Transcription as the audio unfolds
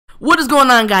What is going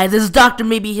on, guys? This is Dr.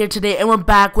 Maybe here today, and we're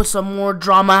back with some more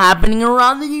drama happening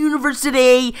around the universe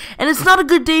today. And it's not a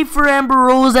good day for Amber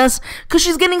Rose, because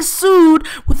she's getting sued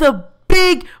with a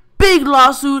big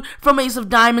lawsuit from Ace of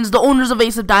Diamonds, the owners of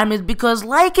Ace of Diamonds, because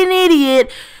like an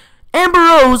idiot, Amber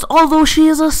Rose, although she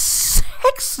is a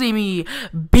sexy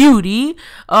beauty,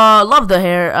 love the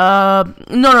hair,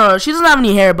 no, she doesn't have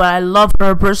any hair, but I love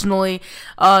her personally.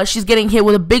 She's getting hit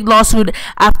with a big lawsuit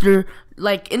after,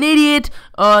 like an idiot,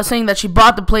 saying that she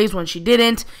bought the place when she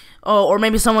didn't, or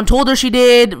maybe someone told her she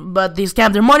did, but they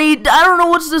scammed her money. I don't know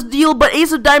what's this deal, but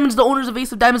Ace of Diamonds, the owners of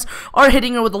Ace of Diamonds, are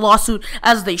hitting her with a lawsuit,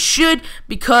 as they should,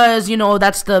 because, you know,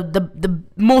 that's the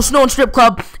most known strip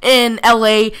club in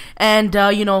LA, and,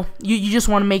 you know, you just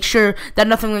want to make sure that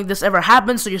nothing like this ever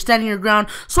happens, so you're standing your ground.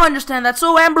 So I understand that.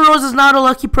 So Amber Rose is not a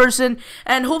lucky person,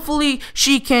 and hopefully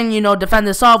she can, you know, defend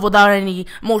this off without any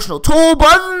emotional toll.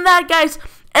 But other than that, guys,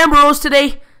 Amber Rose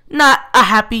today, not a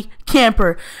happy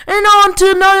camper. And on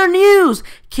to another news.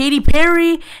 Katy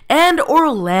Perry and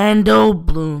Orlando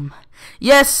Bloom.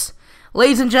 Yes,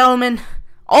 ladies and gentlemen,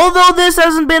 although this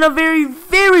hasn't been a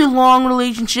very long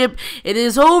relationship, it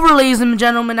is over, ladies and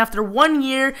gentlemen, after 1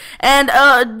 year. And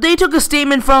they took a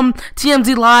statement from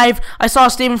TMZ Live. I saw a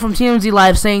statement from TMZ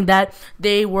Live saying that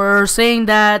they wanted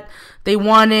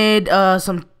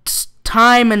some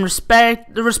time and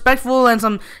respectful, and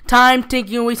some time,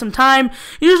 taking away some time.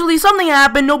 Usually something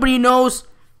happened, nobody knows.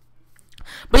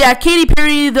 But yeah, Katy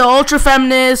Perry, the ultra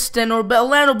feminist, and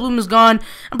Orlando Bloom is gone.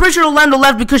 I'm pretty sure Orlando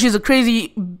left because she's a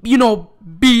crazy, you know,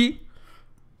 bee.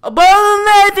 But other than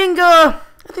that, I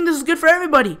think this is good for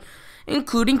everybody,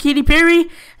 including Katy Perry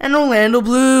and Orlando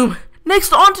Bloom.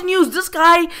 Next, on to news. This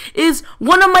guy is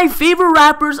one of my favorite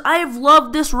rappers. I have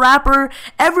loved this rapper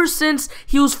ever since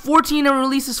he was 14 and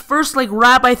released his first,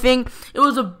 rap, I think. It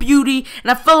was a beauty,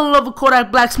 and I fell in love with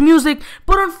Kodak Black's music.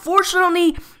 But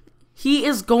unfortunately, he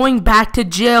is going back to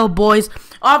jail, boys.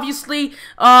 Obviously,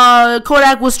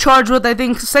 Kodak was charged with, I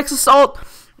think, sex assault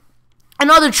and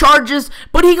other charges,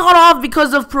 but he got off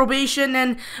because of probation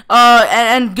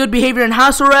and good behavior and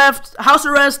house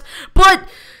arrest. But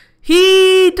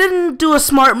he didn't do a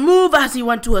smart move, as he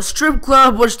went to a strip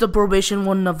club, which the probation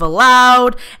wouldn't have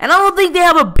allowed. And I don't think they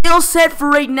have a bail set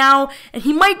for right now. And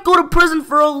he might go to prison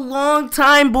for a long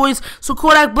time, boys. So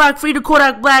Kodak Black, free to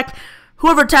Kodak Black.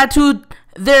 Whoever tattooed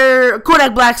their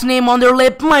Kodak Black's name on their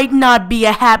lip might not be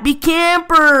a happy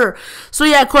camper. So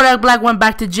yeah, Kodak Black went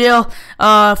back to jail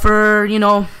for, you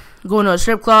know, going to a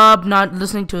strip club, not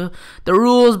listening to the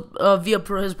rules via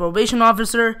his probation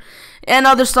officer, and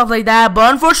other stuff like that.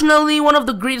 But unfortunately, one of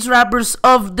the greatest rappers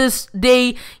of this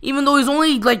day, even though he's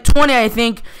only 20, I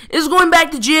think, is going back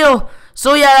to jail.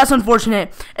 So yeah, that's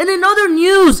unfortunate. And in other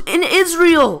news, in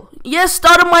Israel, yes,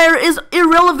 Stoudemire is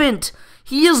irrelevant.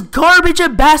 He is garbage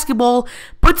at basketball,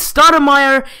 but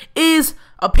Stoudemire is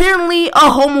apparently a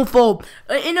homophobe.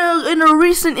 In a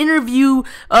recent interview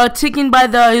taken by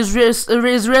the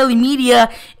Israeli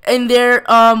media in there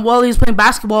while he was playing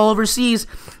basketball overseas,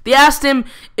 they asked him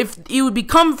if he would be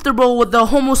comfortable with the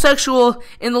homosexual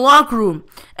in the locker room,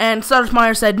 and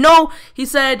Stoudemire said no. He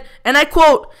said, and I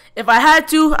quote, "If I had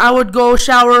to, I would go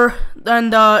shower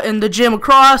in the gym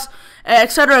across,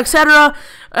 etc., etc."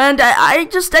 And I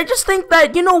just think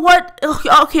that, you know what,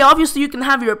 okay, obviously you can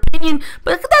have your opinion,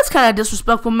 but that's kind of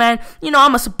disrespectful, man. You know,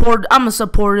 I'm a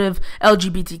supportive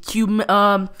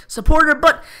LGBTQ supporter,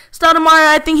 but Stoudemire,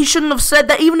 I think he shouldn't have said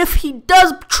that. Even if he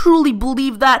does truly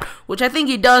believe that, which I think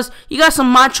he does, he got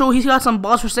some macho, he's got some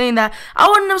balls for saying that. I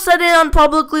wouldn't have said it on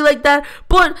publicly like that,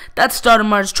 but that's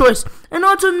Stoudemire's choice. And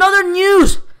on to another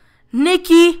news.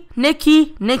 Nicki.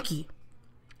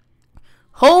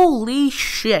 Holy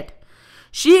shit.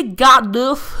 She got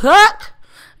the fuck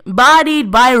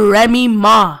bodied by Remy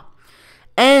Ma.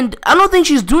 And I don't think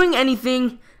she's doing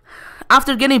anything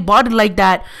after getting bodied like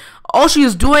that. All she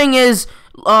is doing is,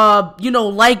 you know,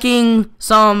 liking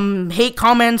some hate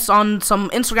comments on some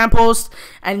Instagram posts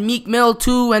and Meek Mill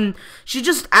too. And she's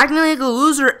just acting like a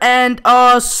loser. And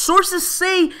sources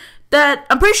say that,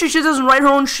 I'm pretty sure she doesn't write her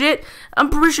own shit. I'm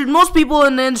pretty sure most people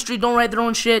in the industry don't write their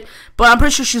own shit, but I'm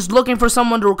pretty sure she's looking for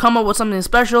someone to come up with something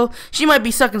special. She might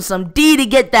be sucking some D to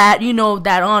get that, you know,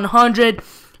 that on 100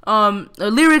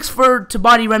 lyrics to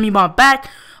body Remy Ma back.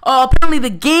 Apparently the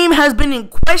game has been in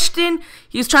question.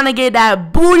 He's trying to get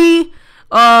that booty,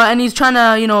 and he's trying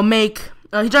to, you know,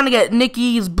 he's trying to get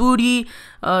Nicki's booty,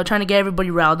 trying to get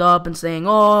everybody riled up and saying,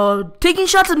 oh, taking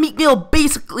shots at Meek Mill,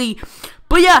 basically.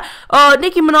 But yeah,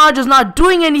 Nicki Minaj is not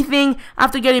doing anything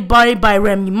after getting bodied by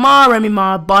Remy Ma. Remy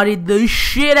Ma bodied the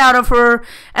shit out of her,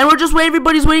 and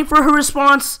everybody's waiting for her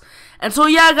response. And so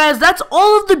yeah, guys, that's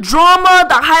all of the drama,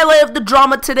 the highlight of the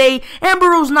drama today.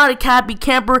 Amber Rose not a happy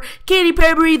camper. Katy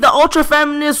Perry, the ultra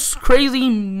feminist, crazy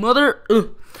mother.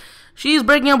 She's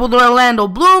breaking up with Orlando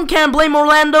Bloom. Can't blame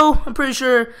Orlando. I'm pretty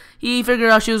sure he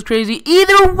figured out she was crazy.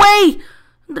 Either way,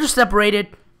 they're separated.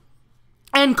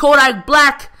 And Kodak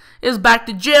Black is back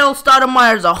to jail.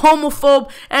 Stoudemire's a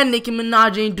homophobe. And Nicki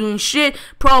Minaj ain't doing shit.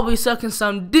 Probably sucking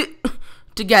some dick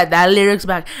to get that lyrics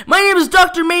back. My name is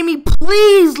Dr. Mamie.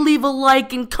 Please leave a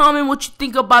like and comment what you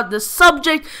think about this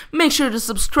subject. Make sure to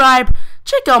subscribe.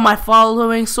 Check out my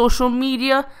following social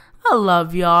media. I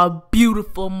love y'all,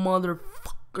 beautiful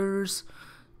motherfuckers.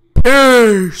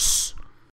 Peace.